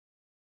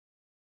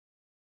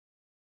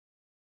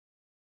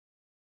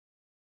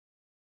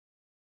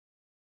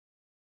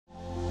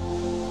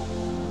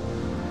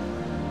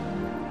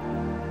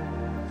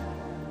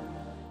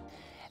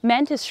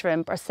Mantis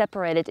shrimp are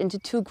separated into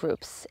two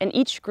groups, and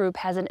each group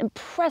has an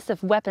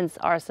impressive weapons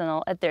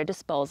arsenal at their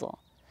disposal.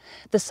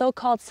 The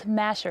so-called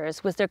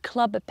smashers with their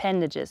club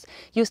appendages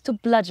used to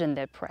bludgeon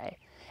their prey,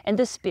 and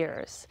the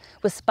spearers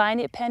with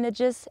spiny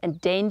appendages and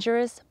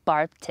dangerous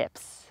barbed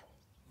tips.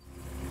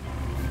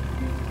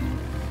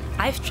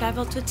 I've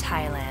traveled to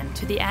Thailand,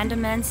 to the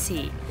Andaman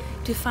Sea,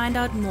 to find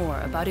out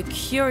more about a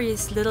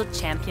curious little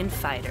champion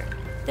fighter,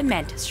 the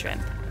mantis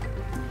shrimp.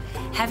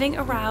 Having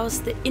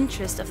aroused the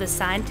interest of the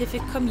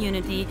scientific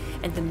community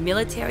and the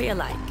military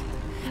alike,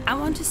 I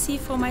want to see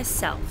for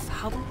myself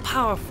how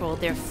powerful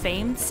their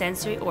famed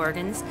sensory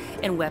organs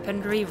and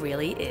weaponry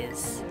really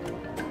is.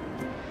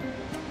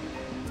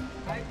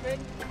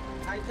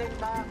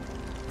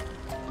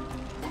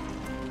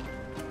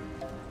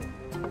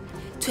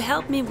 To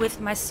help me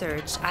with my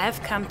search, I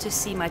have come to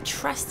see my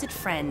trusted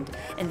friend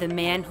and the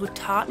man who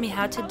taught me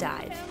how to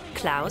dive,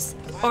 Klaus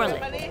Orlik.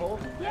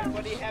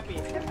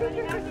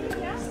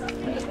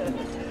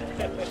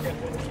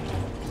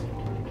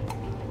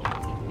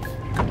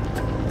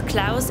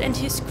 Klaus and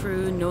his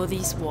crew know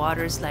these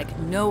waters like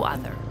no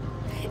other,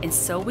 and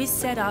so we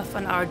set off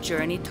on our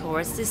journey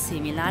towards the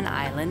Similan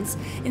Islands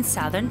in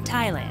southern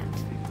Thailand.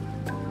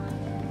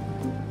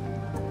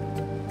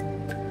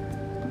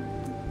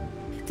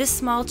 This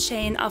small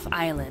chain of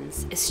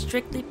islands is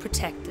strictly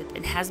protected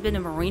and has been a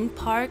marine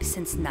park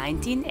since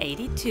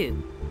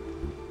 1982.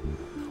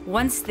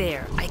 Once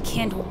there, I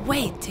can't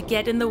wait to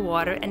get in the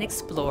water and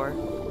explore.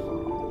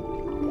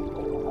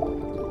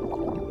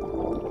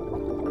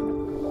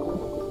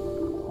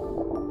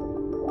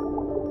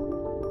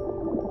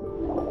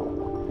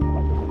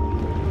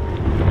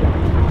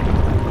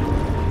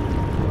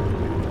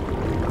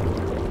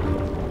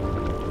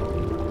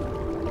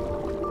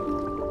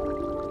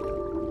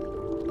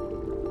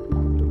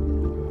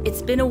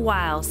 It's been a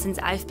while since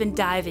I've been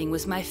diving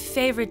with my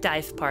favorite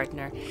dive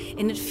partner,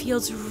 and it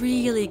feels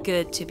really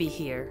good to be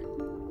here.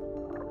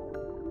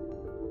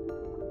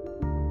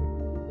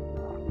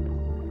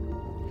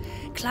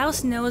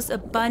 Klaus knows a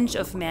bunch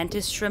of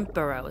mantis shrimp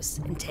burrows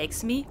and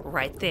takes me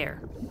right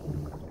there.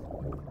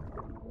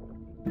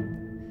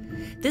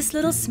 This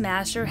little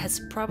smasher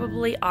has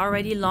probably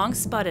already long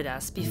spotted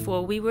us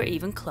before we were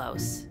even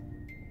close.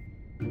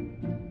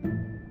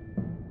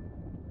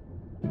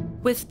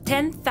 With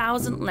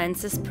 10,000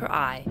 lenses per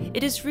eye,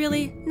 it is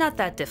really not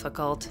that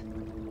difficult.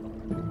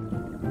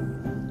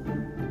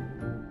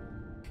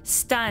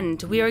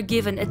 Stunned, we are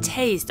given a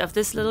taste of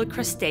this little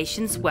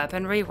crustacean's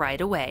weaponry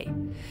right away.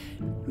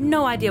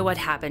 No idea what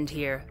happened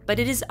here, but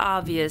it is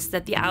obvious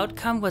that the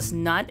outcome was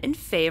not in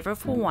favor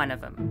for one of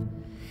them.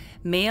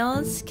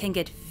 Males can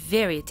get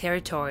very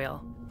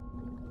territorial.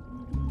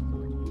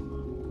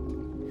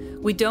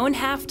 We don't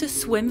have to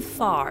swim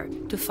far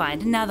to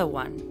find another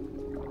one.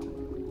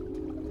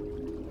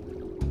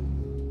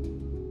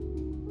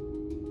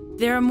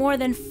 There are more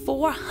than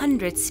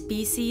 400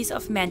 species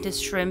of mantis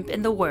shrimp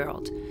in the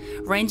world,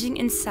 ranging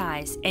in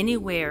size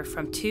anywhere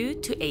from 2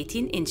 to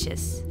 18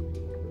 inches.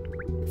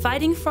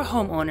 Fighting for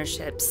home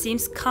ownership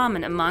seems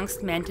common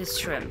amongst mantis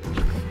shrimp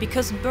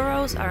because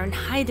burrows are in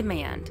high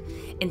demand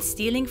and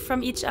stealing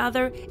from each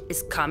other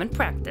is common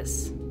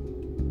practice.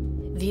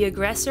 The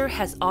aggressor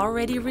has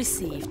already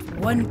received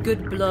one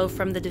good blow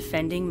from the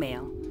defending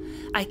male.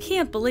 I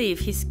can't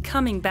believe he's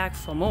coming back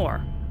for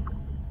more.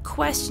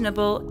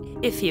 Questionable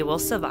if he will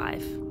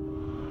survive.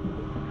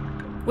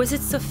 With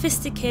its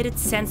sophisticated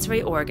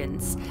sensory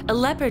organs, a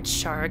leopard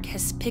shark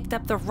has picked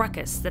up the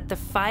ruckus that the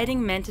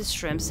fighting mantis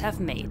shrimps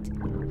have made.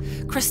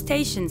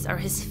 Crustaceans are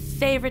his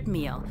favorite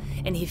meal,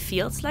 and he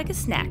feels like a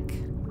snack.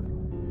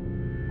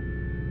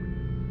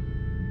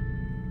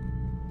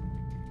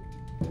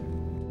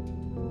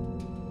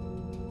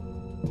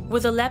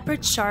 With a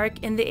leopard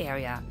shark in the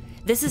area,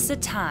 this is the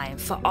time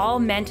for all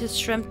mantis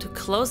shrimp to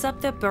close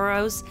up their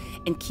burrows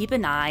and keep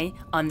an eye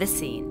on the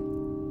scene.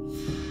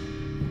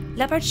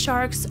 Leopard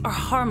sharks are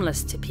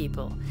harmless to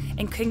people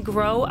and can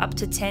grow up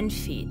to 10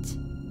 feet.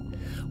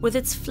 With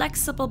its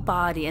flexible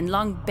body and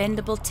long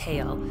bendable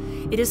tail,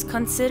 it is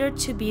considered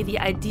to be the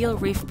ideal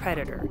reef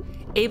predator,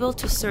 able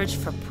to search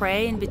for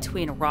prey in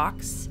between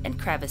rocks and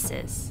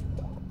crevices.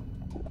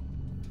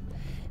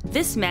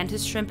 This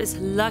mantis shrimp is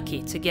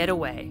lucky to get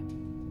away.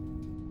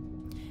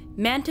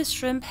 Mantis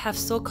shrimp have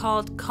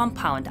so-called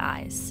compound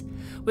eyes,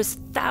 with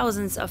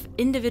thousands of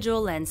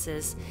individual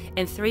lenses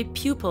and 3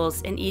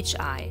 pupils in each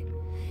eye.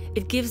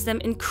 It gives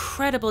them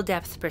incredible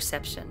depth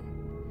perception.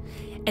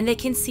 And they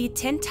can see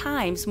 10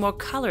 times more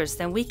colors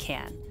than we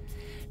can.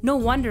 No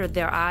wonder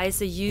their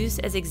eyes are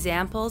used as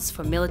examples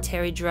for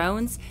military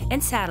drones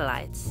and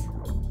satellites.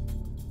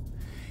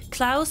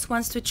 Klaus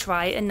wants to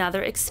try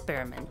another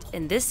experiment,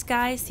 and this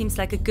guy seems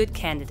like a good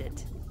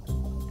candidate.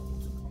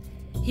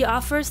 He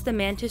offers the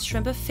mantis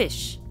shrimp a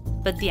fish,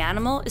 but the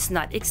animal is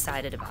not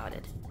excited about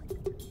it.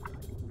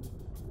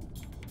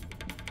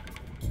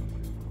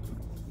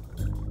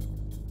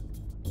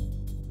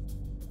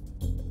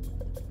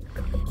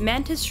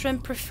 Mantis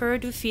shrimp prefer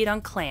to feed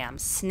on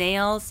clams,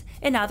 snails,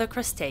 and other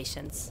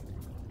crustaceans.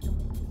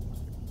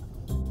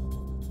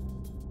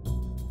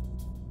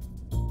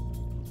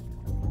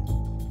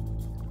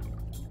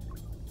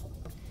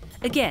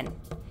 Again,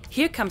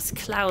 here comes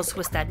Klaus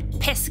with that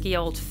pesky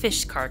old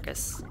fish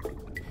carcass.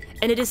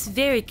 And it is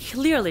very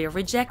clearly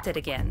rejected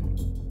again.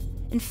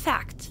 In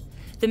fact,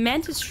 the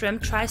mantis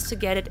shrimp tries to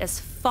get it as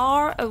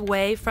far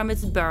away from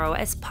its burrow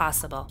as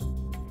possible.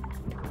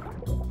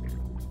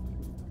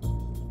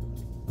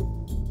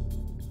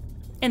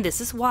 And this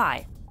is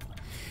why.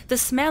 The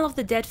smell of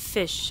the dead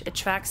fish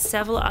attracts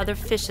several other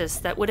fishes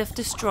that would have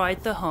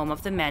destroyed the home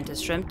of the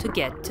mantis shrimp to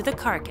get to the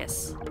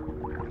carcass.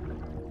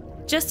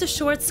 Just a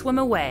short swim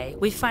away,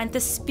 we find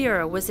the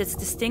Spiro with its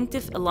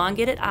distinctive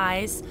elongated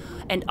eyes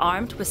and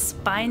armed with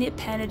spiny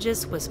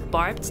appendages with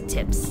barbed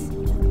tips.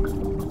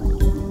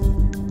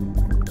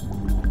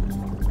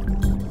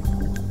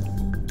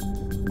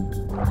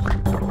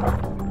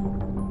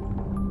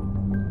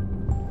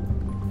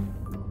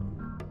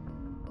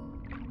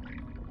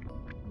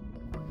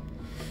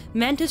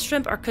 Mantis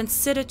shrimp are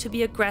considered to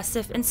be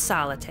aggressive and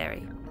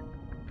solitary.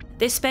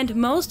 They spend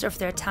most of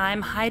their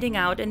time hiding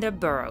out in their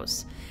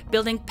burrows,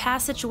 building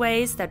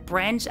passageways that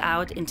branch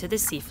out into the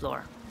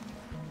seafloor.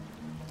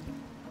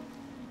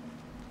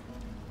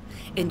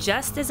 And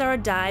just as our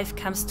dive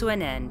comes to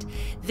an end,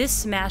 this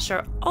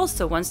smasher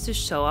also wants to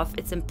show off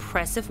its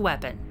impressive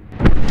weapon.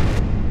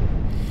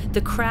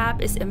 The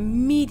crab is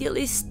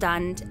immediately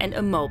stunned and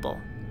immobile.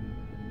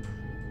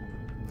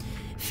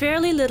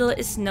 Fairly little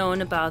is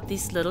known about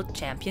these little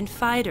champion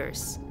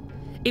fighters.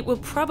 It will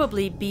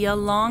probably be a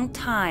long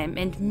time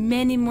and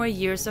many more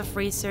years of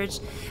research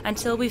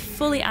until we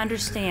fully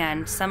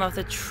understand some of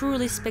the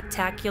truly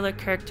spectacular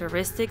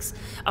characteristics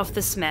of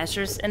the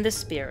smashers and the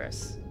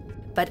Spiros.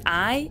 But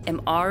I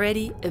am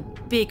already a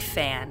big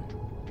fan.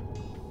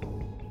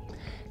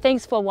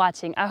 Thanks for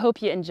watching. I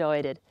hope you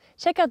enjoyed it.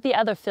 Check out the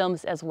other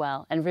films as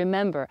well, and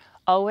remember,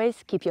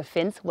 always keep your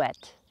fins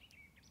wet.